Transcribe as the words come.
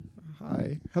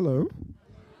Hi. Hello.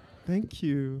 Thank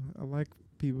you. I like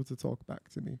people to talk back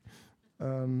to me,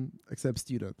 except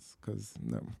students, because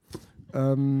no.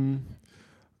 Um,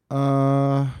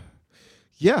 uh,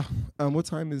 yeah. What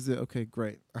time is it? Okay,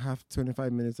 great. I have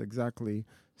 25 minutes exactly.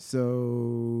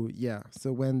 So yeah.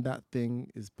 So when that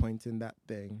thing is pointing that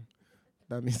thing,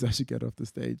 that means I should get off the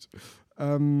stage.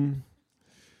 Um,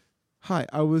 Hi.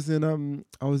 I was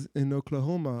in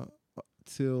Oklahoma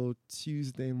till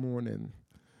Tuesday morning.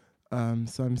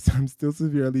 So I'm still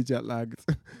severely jet lagged.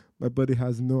 My buddy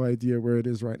has no idea where it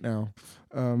is right now.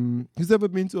 Who's ever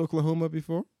been to Oklahoma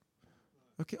before?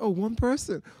 Okay. Oh, one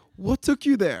person. What took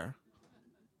you there?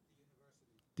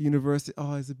 The university.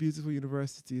 Oh, it's a beautiful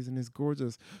university, and it's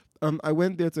gorgeous. I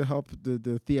went there to help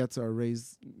the theater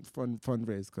raise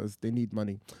fundraise because they need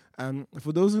money.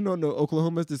 For those who don't know,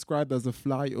 Oklahoma is described as a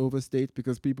flyover state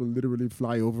because people literally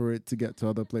fly over it to get to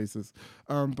other places.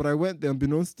 But I went there,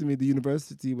 unbeknownst to me, the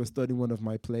university was studying one of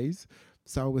my plays.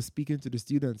 So I was speaking to the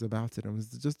students about it. And it was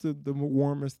just the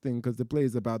warmest thing because the play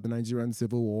is about the Nigerian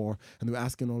Civil War, and they were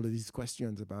asking all of these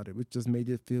questions about it, which just made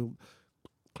it feel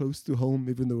close to home,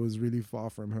 even though it was really far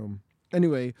from home.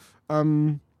 Anyway,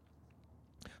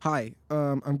 hi.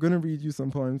 I'm going to read you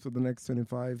some poems for the next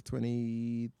 25,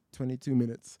 20, 22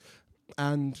 minutes.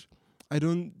 And I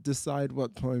don't decide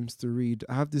what poems to read.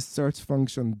 I have this search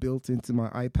function built into my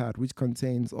iPad, which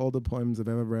contains all the poems I've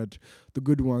ever read, the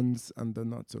good ones and the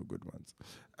not so good ones.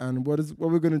 And what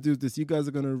we're going to do is this. You guys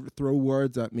are going to throw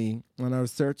words at me, and I'll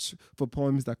search for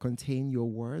poems that contain your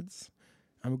words.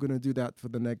 I'm going to do that for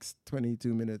the next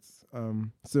 22 minutes.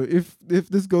 So if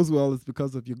this goes well, it's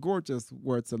because of your gorgeous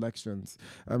word selections.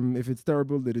 If it's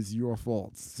terrible, it is your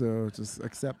fault. So just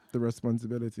accept the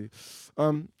responsibility.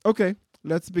 Okay,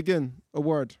 let's begin. A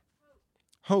word.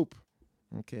 Hope.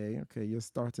 Okay, you're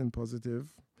starting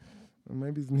positive. Well,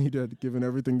 maybe it's needed given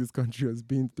everything this country has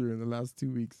been through in the last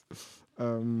 2 weeks.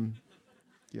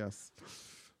 Yes.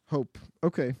 Hope.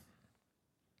 Okay.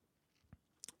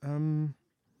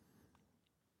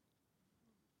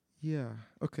 Yeah,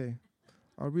 okay.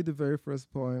 I'll read the very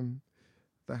first poem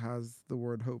that has the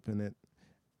word hope in it.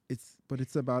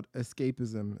 It's about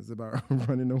escapism. It's about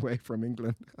running away from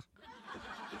England.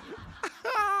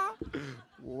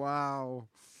 Wow.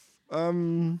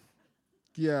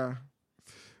 Yeah.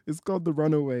 It's called The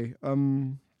Runaway.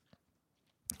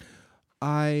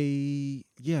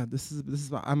 This is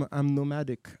about, I'm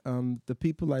nomadic. The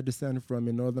people I descend from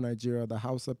in northern Nigeria, the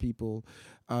Hausa people,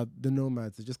 the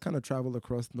nomads. They just kind of travel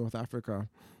across North Africa.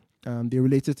 They're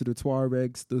related to the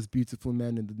Tuaregs, those beautiful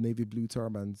men in the navy blue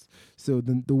turbans. So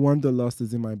the wanderlust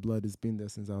is in my blood. It's been there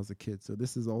since I was a kid. So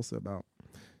this is also about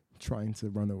trying to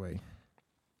run away.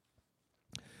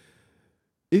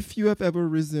 If you have ever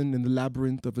risen in the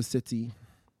labyrinth of a city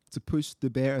to push the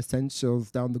bare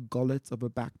essentials down the gullet of a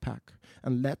backpack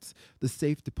and let the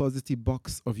safe deposity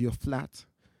box of your flat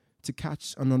to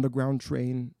catch an underground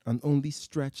train and only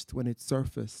stretched when it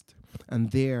surfaced,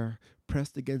 and there,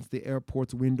 pressed against the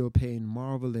airport window pane,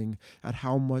 marveling at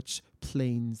how much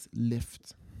planes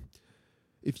lift.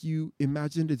 If you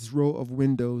imagined its row of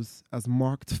windows as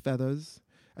marked feathers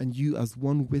and you as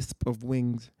one wisp of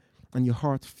wings, and your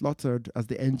heart fluttered as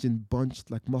the engine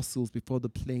bunched like muscles before the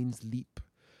plane's leap,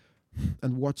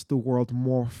 and watch the world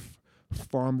morph,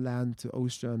 farmland to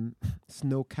ocean,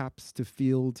 snow caps to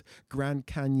field, grand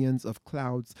canyons of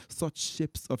clouds, such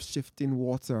ships of shifting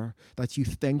water that you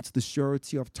thanked the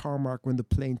surety of tarmac when the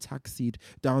plane taxied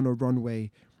down a runway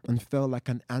and fell like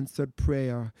an answered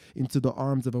prayer into the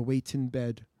arms of a waiting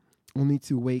bed, only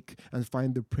to wake and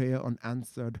find the prayer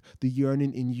unanswered, the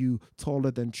yearning in you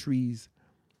taller than trees.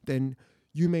 Then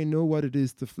you may know what it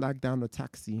is to flag down a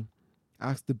taxi,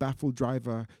 ask the baffled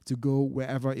driver to go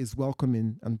wherever is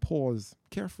welcoming, and pause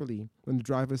carefully when the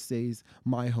driver says,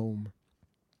 "My home."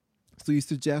 So you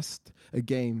suggest a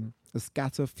game, a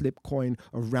scatter flip coin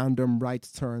of random right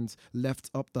turns,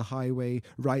 left up the highway,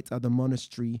 right at the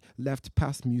monastery, left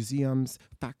past museums,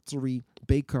 factory,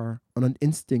 baker, on an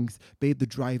instinct, bade the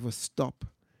driver stop.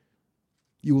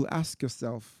 You will ask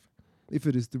yourself if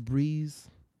it is the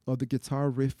breeze or the guitar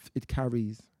riff it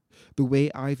carries. The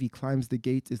way ivy climbs the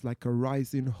gate is like a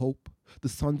rising hope. The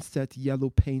sunset yellow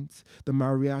paint, the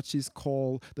mariachi's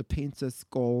call, the painter's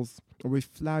skulls, or if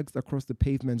flags across the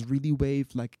pavement really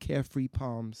wave like carefree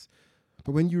palms.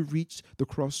 But when you reach the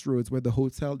crossroads where the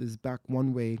hotel is back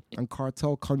one way and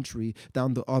cartel country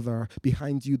down the other,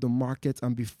 behind you the market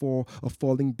and before a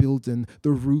falling building,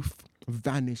 the roof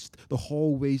vanished, the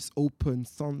hallways open,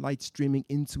 sunlight streaming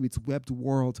into its webbed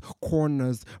world,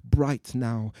 corners bright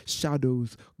now,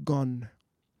 shadows gone.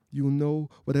 You'll know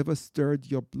whatever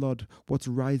stirred your blood, what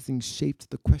rising shaped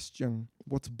the question,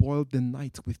 what boiled the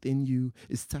night within you,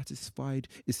 is satisfied,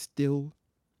 is still.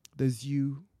 There's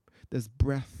you, there's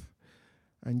breath,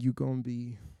 and you gonna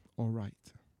be all right.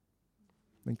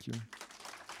 Thank you.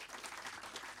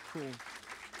 Cool.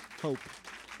 Hope.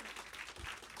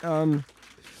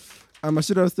 I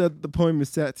should have said the poem is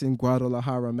set in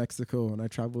Guadalajara, Mexico, and I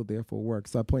traveled there for work.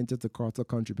 So I pointed to cartel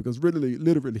country because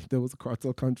literally, there was a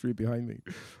cartel country behind me.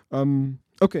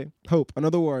 Okay, hope.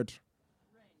 Another word.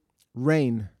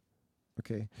 Rain.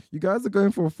 Okay. You guys are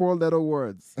going for 4-letter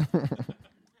words.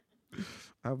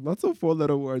 I have lots of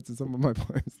 4-letter words in some of my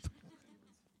poems.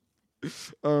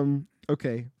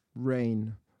 Okay.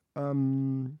 Rain.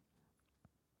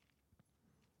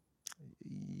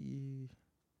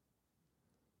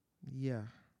 Yeah.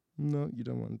 No, you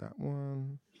don't want that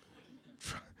one.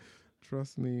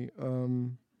 Trust me.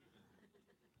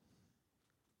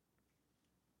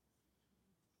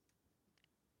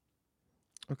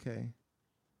 Okay.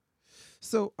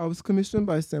 So I was commissioned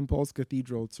by St. Paul's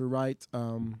Cathedral to write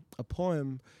a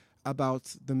poem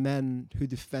about the men who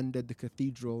defended the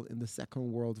cathedral in the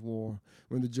Second World War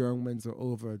when the Germans were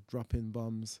over dropping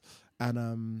bombs, and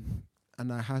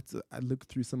I looked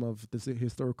through some of the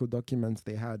historical documents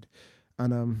they had,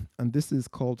 and this is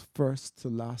called First to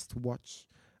Last Watch,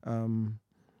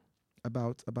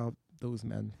 about those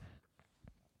men.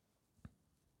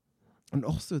 And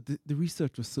also the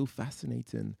research was so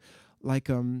fascinating, like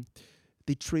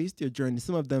they traced their journey.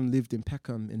 Some of them lived in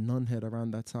Peckham in Nunhead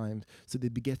around that time, so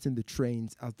they'd be getting the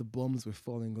trains as the bombs were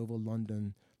falling over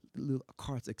London, little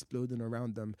carts exploding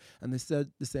around them. And they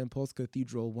said the St. Paul's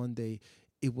Cathedral one day,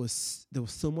 there was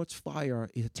so much fire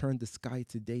it had turned the sky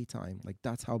to daytime. Like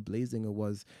that's how blazing it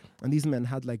was. And these men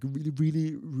had like really,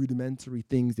 really rudimentary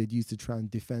things they'd use to try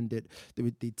and defend it.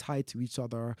 They tied to each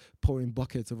other, pouring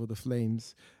buckets over the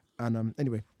flames. And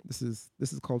anyway, this is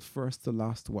called First to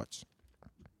Last Watch.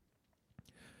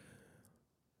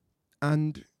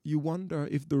 And you wonder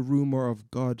if the rumor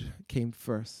of God came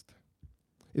first,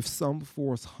 if some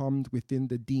force hummed within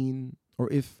the dean,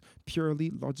 or if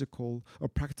purely logical or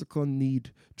practical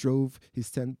need drove his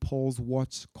St. Paul's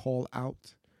watch call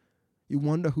out. You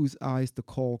wonder whose eyes the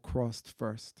call crossed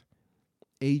first.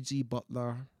 A.G.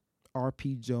 Butler,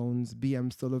 R.P. Jones,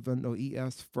 B.M. Sullivan, or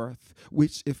E.S. Firth,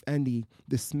 which, if any,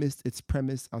 dismissed its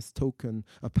premise as token,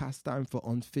 a pastime for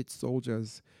unfit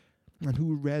soldiers, and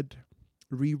who read,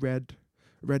 reread,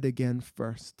 read again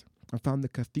first, and found the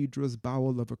cathedral's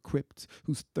bowel of a crypt,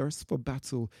 whose thirst for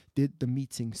battle did the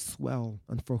meeting swell,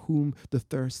 and for whom the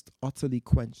thirst utterly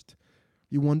quenched.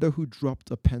 You wonder who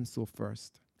dropped a pencil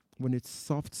first, when its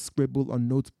soft scribble on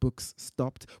notebooks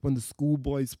stopped, when the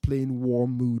schoolboy's plain war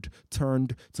mood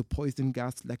turned to poison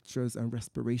gas lectures and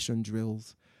respiration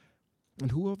drills.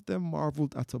 And who of them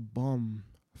marveled at a bomb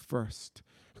first?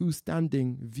 Who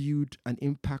standing viewed an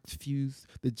impact fuse,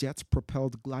 the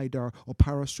jet-propelled glider or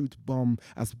parachute bomb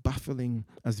as baffling,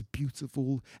 as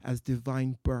beautiful, as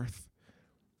divine birth?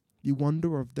 You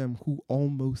wonder of them who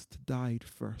almost died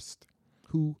first,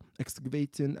 who,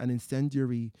 excavating an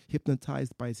incendiary,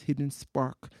 hypnotized by its hidden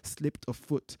spark, slipped a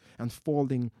foot and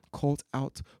falling, called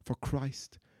out for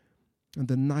Christ. And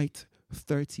the night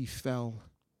 30 fell.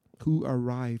 Who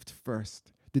arrived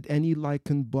first? Did any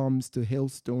liken bombs to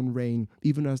hailstone rain,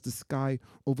 even as the sky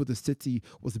over the city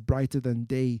was brighter than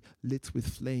day, lit with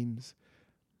flames?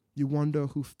 You wonder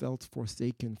who felt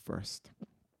forsaken first,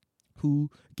 who,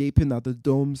 gaping at the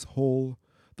dome's hole,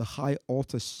 the high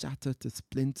altar shattered to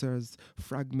splinters,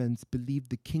 fragments, believed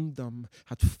the kingdom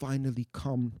had finally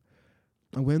come.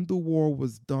 And when the war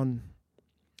was done,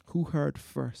 who heard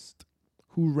first?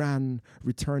 Who ran,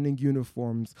 returning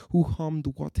uniforms? Who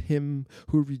hummed what hymn?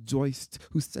 Who rejoiced?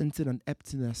 Who scented an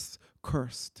emptiness,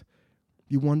 cursed?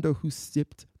 You wonder who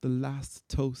sipped the last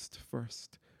toast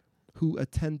first? Who,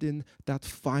 attending that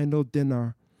final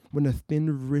dinner, when a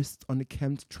thin wrist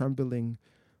unkempt trembling,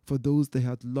 for those they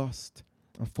had lost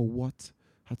and for what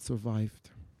had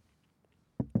survived.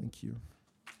 Thank you.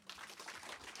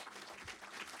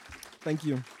 Thank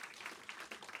you.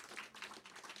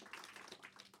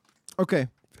 Okay,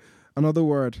 another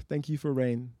word. Thank you for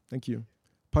rain. Thank you.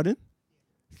 Pardon?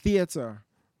 Theater.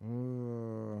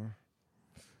 Oh.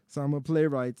 So I'm a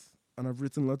playwright, and I've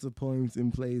written lots of poems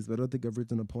in plays, but I don't think I've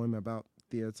written a poem about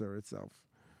theater itself.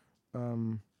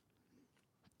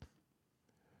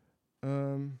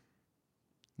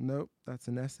 Nope, that's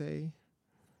an essay.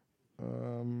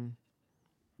 Cutting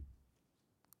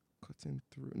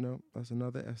through. No, that's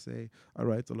another essay. I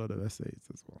write a lot of essays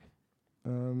as well.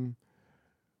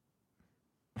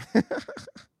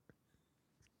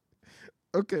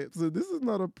 Okay, so this is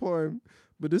not a poem,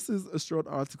 but this is a short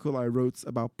article I wrote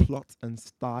about plot and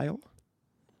style.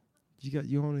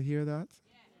 You want to hear that?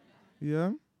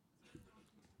 Yeah?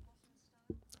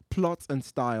 Plot and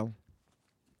style.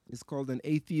 It's called An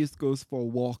Atheist Goes for a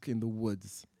Walk in the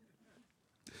Woods.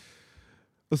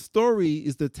 A story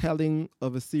is the telling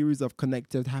of a series of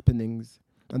connected happenings,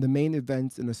 and the main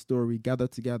events in a story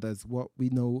gathered together as what we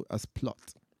know as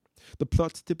plot. The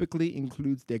plot typically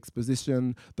includes the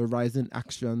exposition, the rise in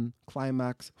action,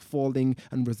 climax, falling,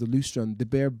 and resolution, the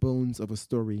bare bones of a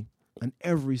story. And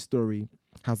every story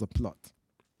has a plot.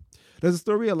 There's a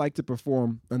story I like to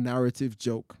perform, a narrative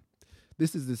joke.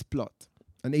 This is this plot.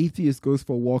 An atheist goes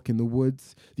for a walk in the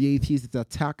woods. The atheist is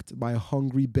attacked by a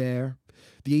hungry bear.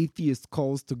 The atheist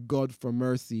calls to God for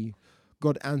mercy.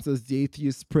 God answers the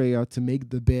atheist's prayer to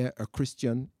make the bear a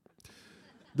Christian.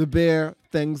 The bear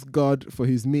thanks God for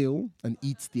his meal and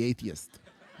eats the atheist.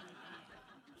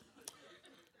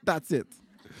 That's it.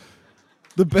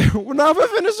 The bear... Now have I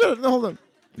finished it? Hold on.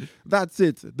 That's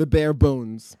it. The bare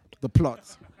bones. The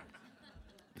plot.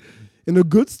 In a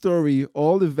good story,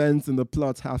 all events in the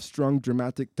plot have strong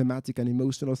dramatic, thematic, and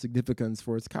emotional significance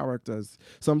for its characters.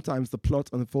 Sometimes the plot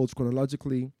unfolds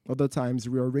chronologically. Other times,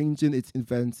 rearranging its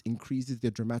events increases their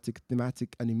dramatic,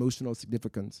 thematic, and emotional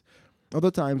significance.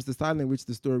 Other times, the style in which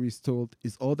the story is told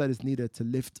is all that is needed to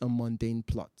lift a mundane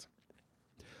plot.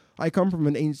 I come from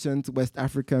an ancient West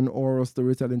African oral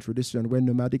storytelling tradition where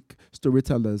nomadic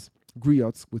storytellers,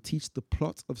 griots, would teach the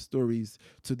plot of stories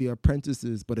to their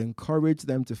apprentices but encourage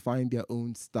them to find their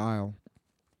own style.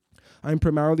 I'm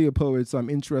primarily a poet, so I'm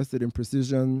interested in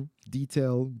precision,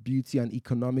 detail, beauty, and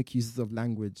economic uses of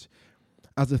language.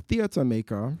 As a theater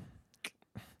maker,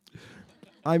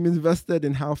 I'm invested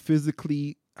in how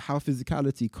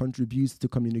physicality contributes to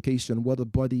communication, what a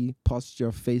body,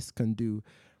 posture, face can do.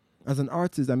 As an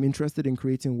artist, I'm interested in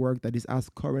creating work that is as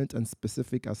current and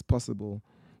specific as possible,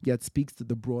 yet speaks to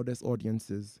the broadest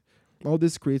audiences. All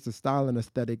this creates a style and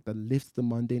aesthetic that lifts the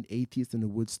mundane atheist in the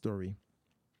woods story.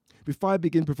 Before I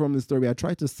begin performing the story, I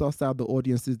try to suss out the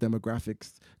audience's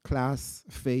demographics, class,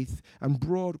 faith, and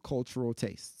broad cultural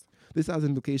tastes. This has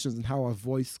implications in how I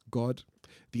voice God,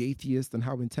 the atheist, and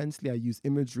how intensely I use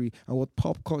imagery and what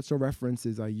pop culture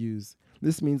references I use.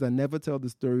 This means I never tell the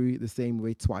story the same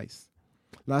way twice.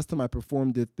 Last time I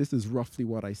performed it, this is roughly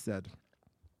what I said.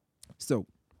 So,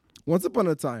 once upon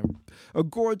a time, a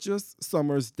gorgeous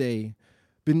summer's day,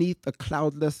 beneath a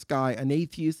cloudless sky, an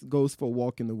atheist goes for a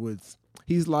walk in the woods.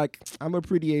 He's like, I'm a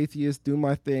pretty atheist, do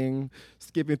my thing,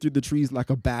 skipping through the trees like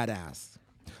a badass.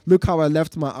 Look how I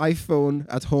left my iPhone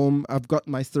at home. I've got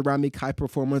my ceramic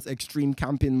high-performance extreme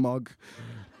camping mug.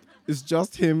 It's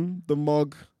just him, the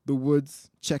mug, the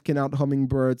woods, checking out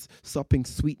hummingbirds, supping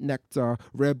sweet nectar,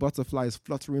 rare butterflies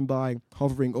fluttering by,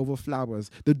 hovering over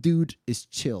flowers. The dude is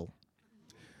chill.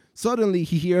 Suddenly,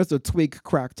 he hears a twig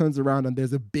crack, turns around, and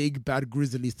there's a big, bad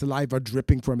grizzly, saliva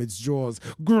dripping from its jaws.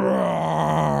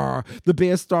 Grrr! The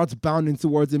bear starts bounding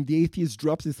towards him. The atheist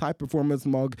drops his high-performance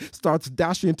mug, starts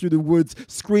dashing through the woods,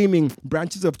 screaming.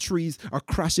 Branches of trees are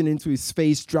crashing into his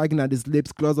face, dragging at his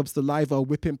lips, gloves of saliva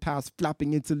whipping past,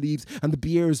 flapping into leaves, and the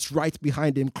bear is right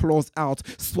behind him, claws out,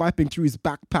 swiping through his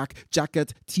backpack,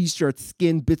 jacket, t-shirt,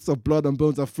 skin, bits of blood and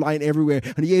bones are flying everywhere,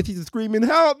 and the atheist is screaming,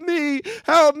 help me,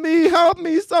 help me, help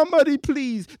me, somebody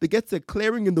please. They get to a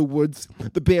clearing in the woods.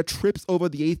 The bear trips over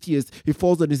the atheist. He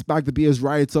falls on his back. The bear is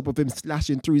right on top of him,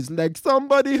 slashing through his leg.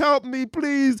 Somebody help me,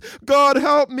 please. God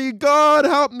help me. God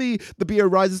help me. The bear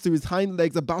rises to his hind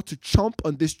legs, about to chomp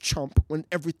on this chomp when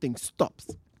everything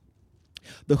stops.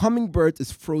 The hummingbird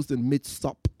is frozen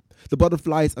mid-sop. The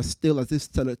butterflies are still as if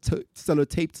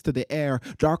sellotaped to the air.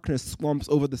 Darkness swamps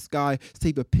over the sky,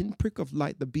 save a pinprick of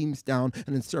light that beams down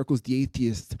and encircles the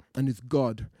atheist and his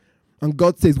God. And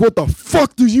God says, what the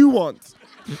fuck do you want?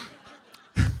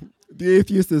 The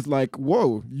atheist is like,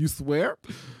 whoa, you swear?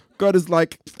 God is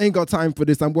like, ain't got time for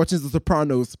this. I'm watching The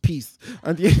Sopranos. Peace.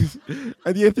 And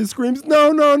the atheist screams,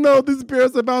 no, this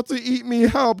bear's about to eat me.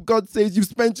 Help. God says, you've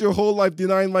spent your whole life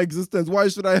denying my existence. Why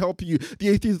should I help you? The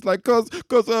atheist is like, cause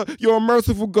you're a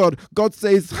merciful God. God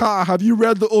says, have you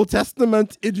read the Old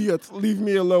Testament? Idiot, leave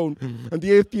me alone. And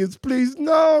the atheist, please,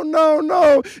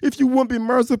 no. If you won't be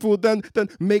merciful, then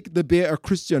make the bear a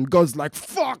Christian. God's like,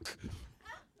 fuck.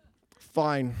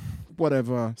 Fine,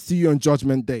 whatever. See you on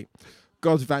Judgment Day.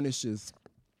 God vanishes.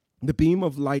 The beam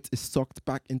of light is sucked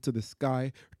back into the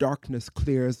sky. Darkness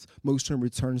clears. Motion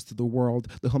returns to the world.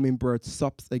 The hummingbird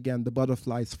sups again. The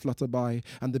butterflies flutter by.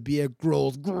 And the bear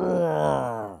growls.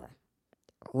 Grrr.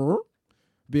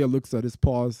 Bear looks at his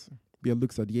paws. Bear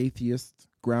looks at the atheist.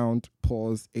 ground,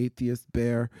 pause, atheist,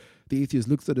 bear. The atheist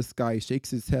looks at the sky,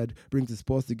 shakes his head, brings his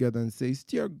paws together and says,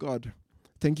 "Dear God,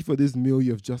 thank you for this meal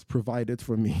you've just provided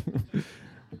for me."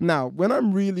 Now, when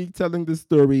I'm really telling this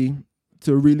story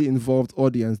to a really involved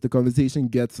audience, the conversation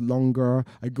gets longer,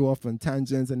 I go off on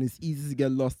tangents, and it's easy to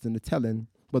get lost in the telling.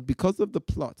 But because of the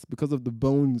plot, because of the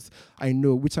bones I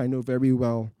know, which I know very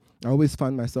well, I always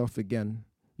find myself again.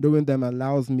 Knowing them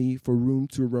allows me for room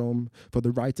to roam, for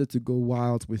the writer to go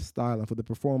wild with style, and for the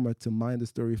performer to mind the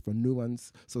story for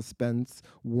nuance, suspense,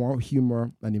 warm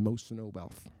humor, and emotional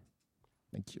wealth.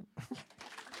 Thank you.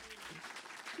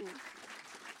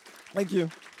 Thank you.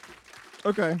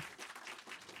 Okay.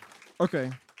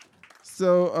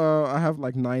 So I have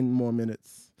like 9 more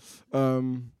minutes.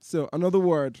 So another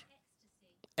word.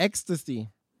 Ecstasy.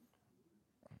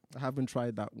 I haven't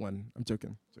tried that one. I'm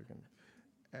joking.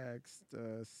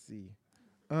 Ecstasy.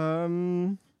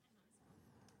 No.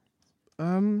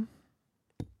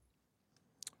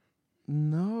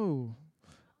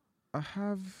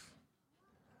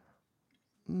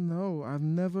 I've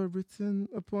never written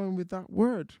a poem with that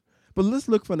word. But let's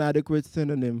look for an adequate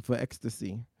synonym for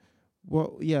ecstasy.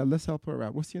 Well, yeah, let's help her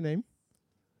out. What's your name?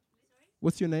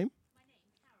 What's your name? My name,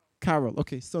 Carol. Carol.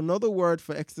 Okay, so another word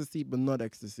for ecstasy, but not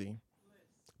ecstasy.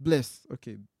 Bliss.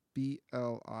 Okay,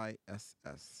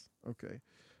 BLISS. Okay.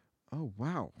 Oh,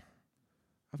 wow.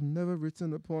 I've never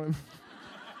written a poem.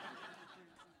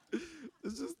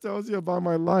 This just tells you about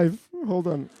my life. Hold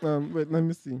on. Wait, let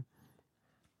me see.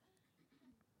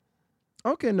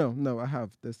 Okay, no, I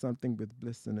have. There's something with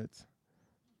bliss in it.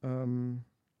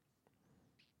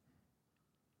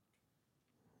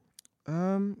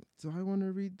 Do I want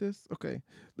to read this? Okay,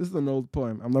 this is an old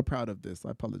poem. I'm not proud of this.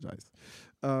 I apologize.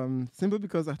 Simply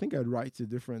because I think I'd write it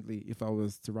differently if I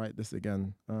was to write this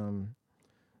again.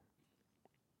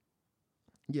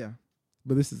 Yeah,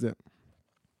 but this is it.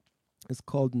 It's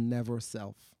called Never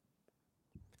Self.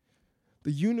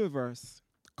 The universe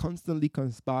constantly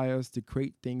conspires to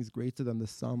create things greater than the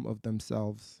sum of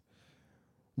themselves.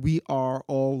 We are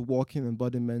all walking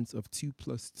embodiments of 2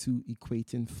 + 2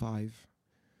 equating 5.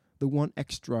 The one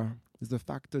extra is a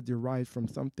factor derived from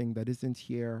something that isn't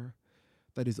here,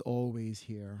 that is always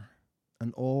here,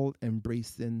 an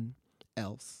all-embracing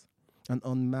else, an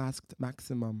unmasked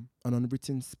maximum, an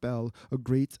unwritten spell, a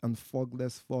great and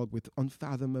fogless fog with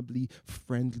unfathomably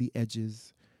friendly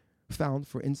edges, found,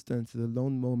 for instance, in the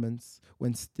lone moments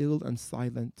when still and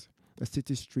silent, a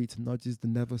city street nudges the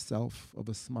never self of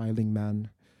a smiling man.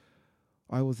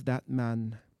 I was that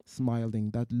man,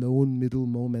 smiling, that lone middle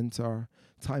momenter,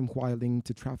 time whiling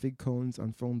to traffic cones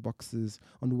and phone boxes,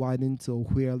 unwinding to a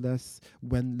where-less,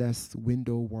 when-less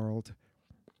window world.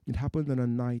 It happened on a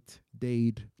night,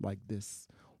 dayed like this,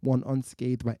 one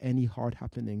unscathed by any hard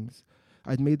happenings.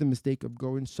 I'd made the mistake of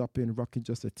going shopping rocking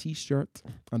just a t-shirt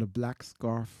and a black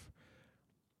scarf.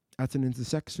 At an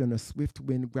intersection, a swift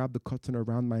wind grabbed the cotton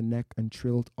around my neck and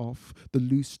trailed off. The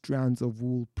loose strands of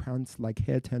wool pranced like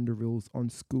hair tendrils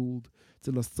unschooled,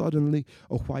 till suddenly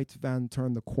a white van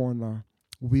turned the corner,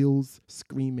 wheels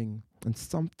screaming, and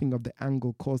something of the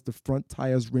angle caused the front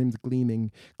tires' rims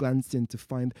gleaming. Glancing to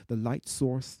find the light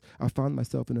source, I found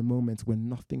myself in a moment when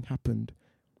nothing happened.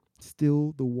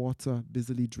 Still the water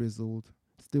busily drizzled.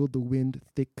 Still the wind,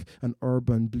 thick and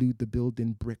urban, blew the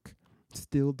building brick.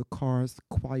 Still the cars,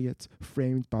 quiet,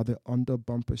 framed by the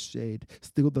under-bumper shade.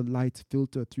 Still the light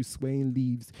filtered through swaying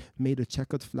leaves, made a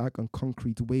checkered flag on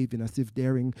concrete, waving as if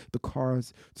daring the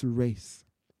cars to race.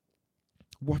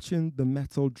 Watching the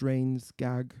metal drains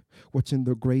gag, watching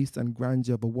the grace and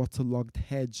grandeur of a waterlogged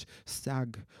hedge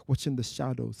sag, watching the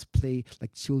shadows play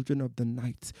like children of the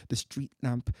night, the street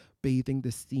lamp bathing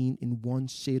the scene in one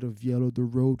shade of yellow, the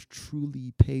road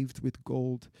truly paved with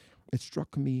gold. It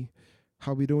struck me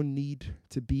how we don't need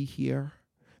to be here.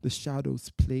 The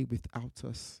shadows play without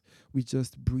us. We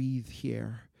just breathe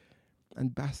here.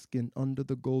 And basking under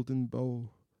the golden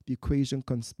bow, the equation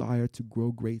conspired to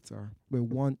grow greater, where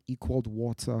 1 equaled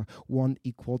water, 1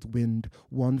 equaled wind,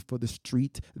 1 for the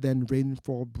street, then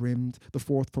rainfall brimmed, the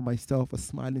 4th for myself, a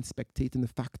smiling spectating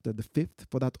factor, the 5th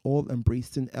for that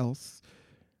all-embracing else,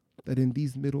 that in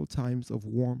these middle times of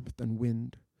warmth and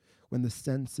wind, when the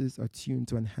senses are tuned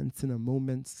to enhancing a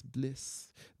moment's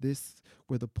bliss, this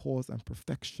where the pause and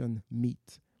perfection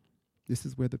meet. This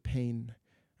is where the pain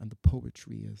and the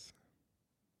poetry is.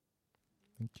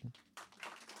 Thank you.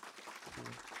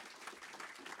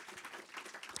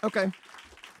 Okay.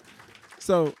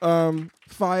 So,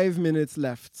 5 minutes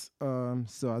left.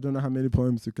 So I don't know how many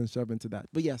poems you can shove into that.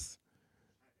 But yes.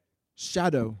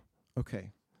 Shadow.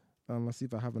 Okay. Let's see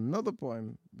if I have another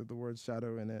poem with the word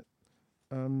shadow in it.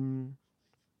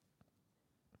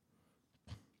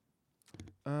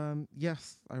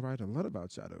 Yes, I write a lot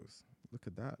about shadows. Look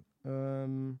at that.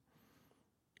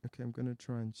 Okay, I'm gonna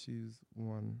try and choose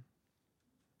one.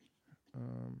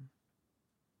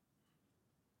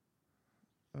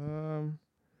 Um,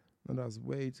 no, that's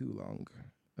way too long.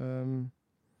 Um,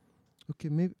 okay,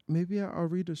 maybe I'll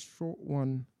read a short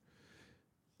one.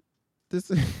 This,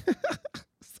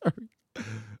 sorry.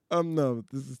 No,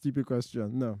 this is a stupid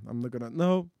question. No, I'm not gonna.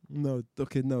 No.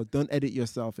 Okay, no, don't edit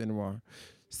yourself anymore.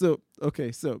 So,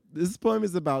 okay, so this poem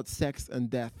is about sex and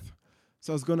death.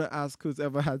 So I was gonna ask who's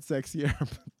ever had sex here,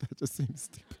 but that just seems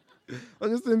stupid. That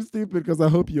just seems stupid because I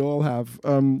hope you all have.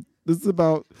 This is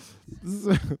about this is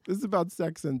this is about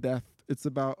sex and death. It's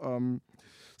about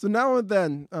So now and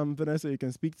then, Vanessa, you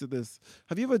can speak to this.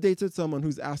 Have you ever dated someone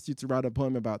who's asked you to write a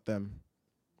poem about them?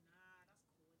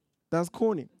 That's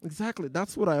corny. Exactly.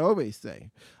 That's what I always say.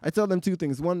 I tell them two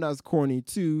things. One, that's corny.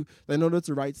 Two, that in order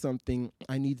to write something,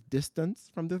 I need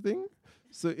distance from the thing.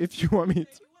 So if you want me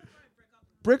to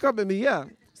break up with me, yeah.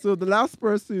 So the last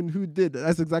person who did,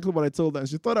 that's exactly what I told her. And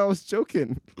she thought I was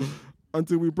joking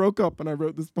until we broke up and I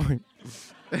wrote this poem.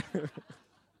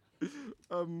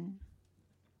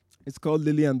 It's called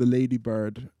Lily and the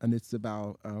Ladybird. And it's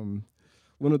about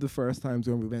one of the first times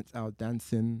when we went out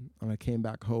dancing and I came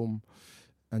back home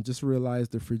and just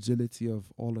realized the fragility of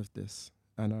all of this.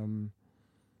 And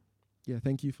yeah,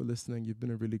 thank you for listening. You've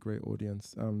been a really great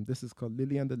audience. This is called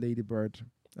Lily and the Ladybird,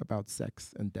 about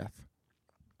sex and death.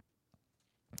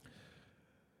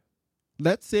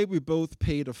 Let's say we both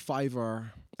paid a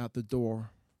 $5 at the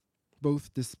door.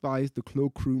 Both despised the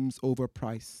cloakroom's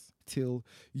overprice till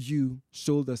you,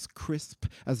 shoulders crisp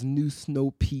as new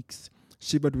snow peaks,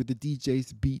 shivered with the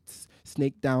DJ's beats,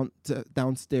 snaked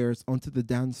downstairs onto the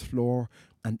dance floor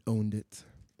and owned it.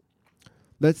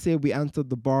 Let's say we answered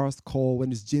the bar's call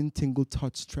when his gin-tingle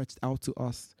touch stretched out to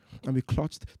us, and we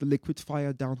clutched the liquid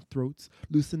fire down throats,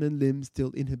 loosening limbs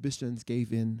till inhibitions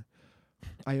gave in.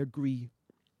 I agree.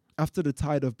 After the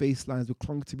tide of bass lines, we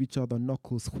clung to each other,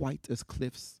 knuckles white as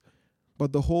cliffs.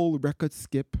 But the whole record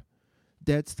skip,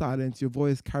 dead silence, your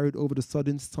voice carried over the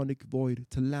sudden sonic void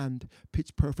to land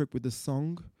pitch perfect with the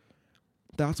song.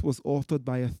 That was authored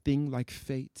by a thing like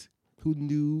fate, who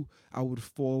knew I would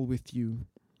fall with you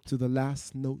to the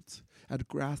last note. I'd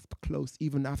grasp close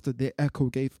even after the echo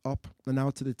gave up and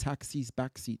out to the taxi's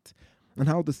backseat. And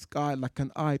how the sky, like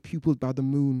an eye pupiled by the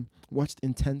moon, watched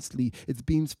intensely. Its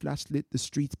beams flashlit the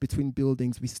streets between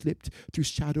buildings. We slipped through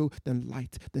shadow, then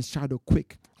light, then shadow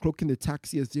quick, cloaking the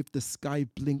taxi as if the sky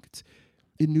blinked.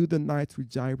 It knew the night would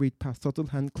gyrate past subtle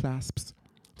hand clasps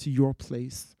to your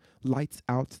place. Lights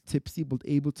out, tipsy, but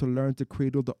able to learn to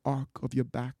cradle the arc of your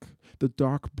back. The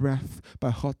dark breath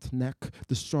by hot neck,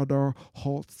 the shudder,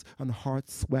 halts, and heart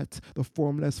sweat, the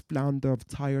formless flounder of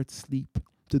tired sleep.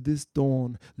 To this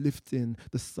dawn, lifting,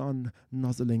 the sun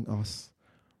nuzzling us.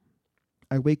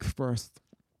 I wake first,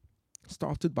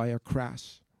 started by a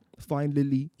crash. Find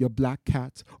Lily, your black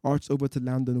cat, arched over to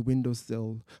land on the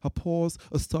windowsill. Her paws,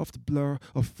 a soft blur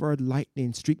of furred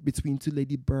lightning, streaked between two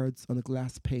ladybirds on a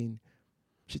glass pane.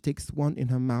 She takes one in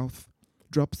her mouth,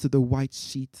 drops to the white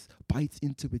sheets, bites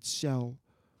into its shell,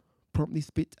 promptly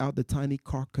spits out the tiny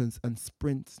carcass and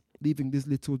sprints, leaving this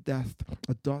little death,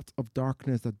 a dot of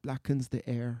darkness that blackens the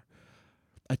air.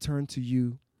 I turn to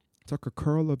you, tuck a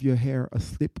curl of your hair, a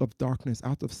slip of darkness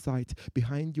out of sight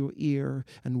behind your ear,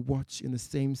 and watch in the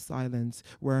same silence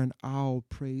where an owl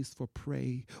prays for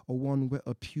prey or one where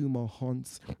a puma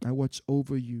haunts. I watch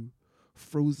over you,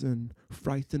 frozen,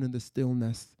 frightened in the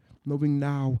stillness, knowing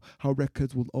now how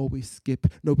records will always skip,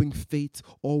 knowing fate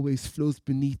always flows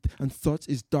beneath, and such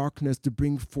is darkness to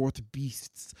bring forth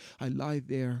beasts. I lie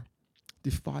there,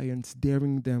 defiance,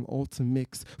 daring them all to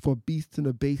mix, for beasts in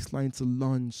a baseline to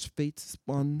lunge, fate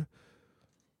spun.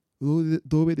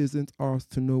 Though it isn't ours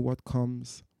to know what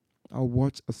comes, I'll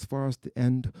watch as far as the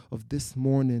end of this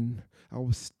morning. I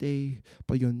will stay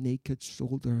by your naked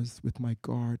shoulders with my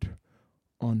guard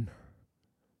on.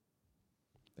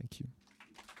 Thank you.